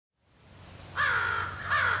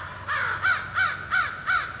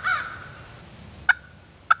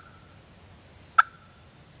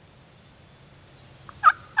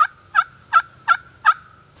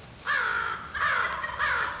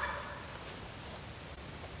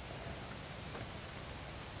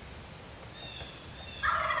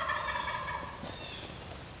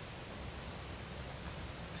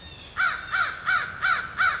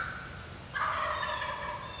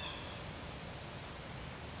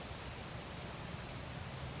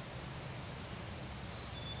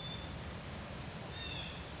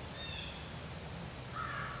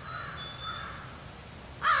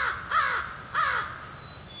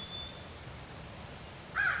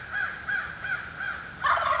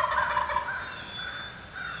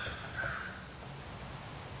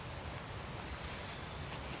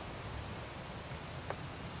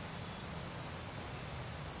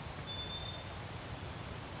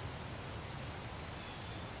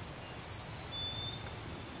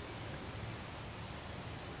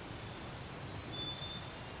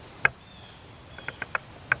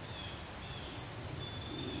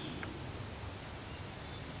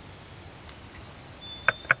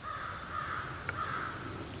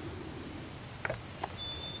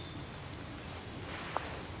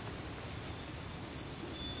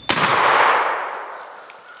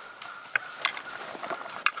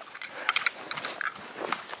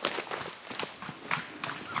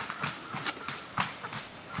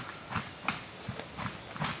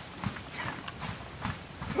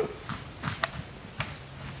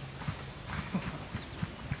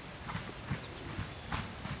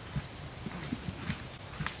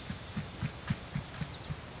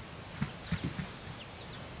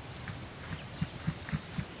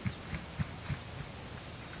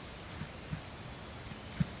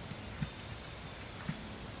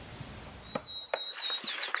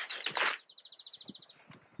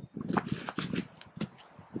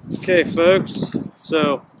Okay, folks,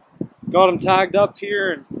 so got them tagged up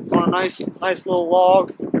here and on a nice little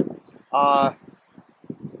log.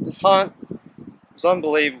 This hunt was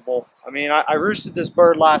unbelievable. I mean, I roosted this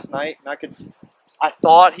bird last night, and I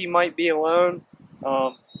thought he might be alone.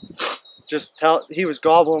 He was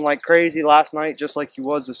gobbling like crazy last night, just like he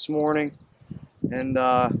was this morning. And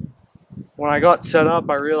when I got set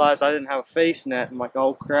up, I realized I didn't have a face net. I'm like,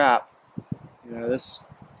 oh crap, you know, this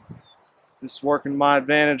is working my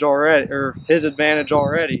advantage already, or his advantage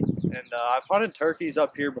already. And I've hunted turkeys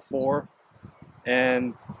up here before,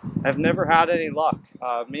 and I've never had any luck.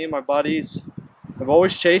 Me and my buddies have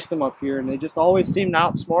always chased them up here, and they just always seem to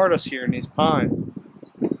outsmart us here in these pines.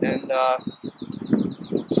 And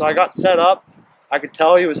so I got set up. I could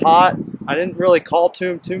tell he was hot. I didn't really call to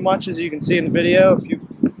him too much, as you can see in the video. A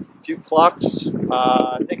few clucks.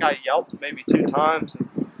 I think I yelped maybe 2 times.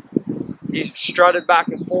 He strutted back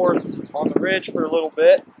and forth on the ridge for a little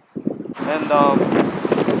bit, and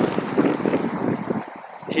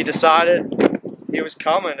he decided he was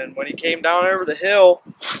coming. And when he came down over the hill,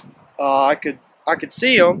 I could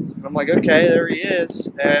see him. And I'm like, okay, there he is.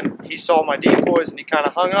 And he saw my decoys, and he kind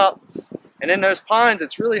of hung up. And in those pines,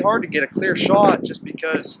 it's really hard to get a clear shot just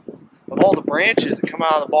because of all the branches that come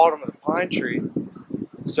out of the bottom of the pine tree.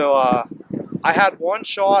 So I had one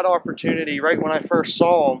shot opportunity right when I first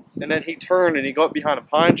saw him, and then he turned and he got behind a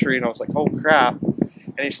pine tree, and I was like, oh crap.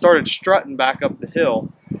 And he started strutting back up the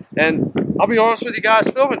hill. And I'll be honest with you guys,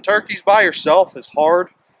 filming turkeys by yourself is hard.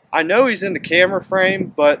 I know he's in the camera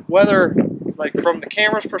frame, but whether, like, from the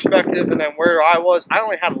camera's perspective and then where I was, I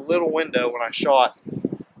only had a little window when I shot.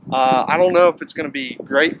 I don't know if it's going to be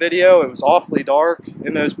great video. It was awfully dark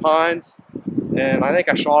in those pines, and I think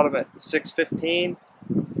I shot him at 6:15.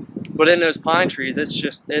 But in those pine trees, it's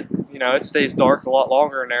just, it stays dark a lot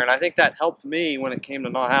longer in there, and I think that helped me when it came to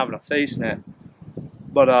not having a face net.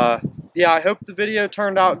 But yeah, I hope the video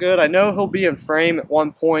turned out good. I know he'll be in frame at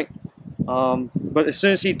one point, but as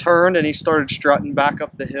soon as he turned and he started strutting back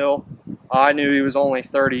up the hill, I knew he was only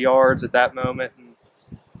 30 yards at that moment, and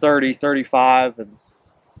 30, 35, and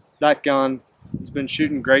that gun has been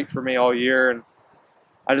shooting great for me all year, and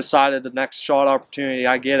I decided the next shot opportunity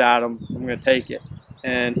I get at him, I'm going to take it.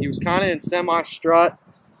 And he was kind of in semi-strut,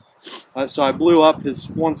 so I blew up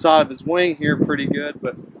one side of his wing here pretty good,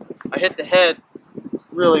 but I hit the head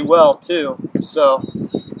really well too. So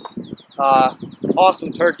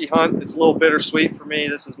awesome turkey hunt. It's a little bittersweet for me.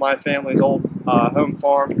 This is my family's old home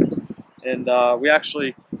farm, and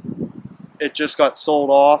it just got sold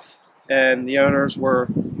off, and the owners were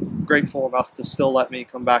grateful enough to still let me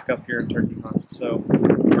come back up here and turkey hunt. So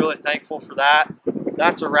I'm really thankful for that.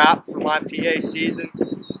 That's a wrap for my PA season.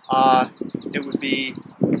 It would be,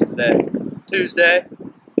 what's today? Tuesday.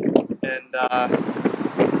 And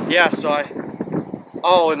yeah, so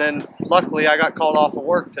and then luckily I got called off of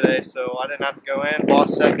work today, so I didn't have to go in.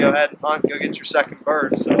 Boss said go ahead and hunt, go get your second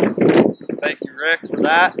bird. So thank you, Rick, for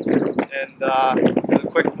that. And for the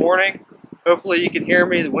quick morning. Hopefully you can hear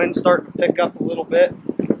me. The wind's starting to pick up a little bit.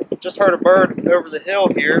 Just heard a bird over the hill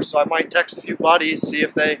here, so I might text a few buddies, see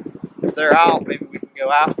if they're out. Maybe we can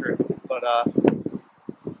go after it. But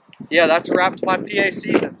yeah, that's a wrap to my PA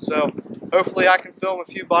season. So hopefully I can film a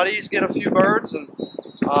few buddies, get a few birds, and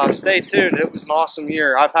stay tuned. It was an awesome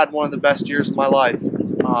year. I've had one of the best years of my life.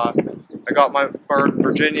 I got my bird in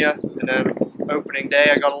Virginia, and then opening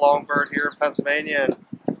day I got a long bird here in Pennsylvania,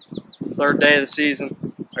 and third day of the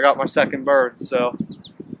season I got my second bird. So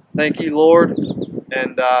thank you, Lord,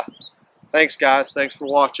 and thanks guys. Thanks for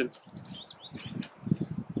watching.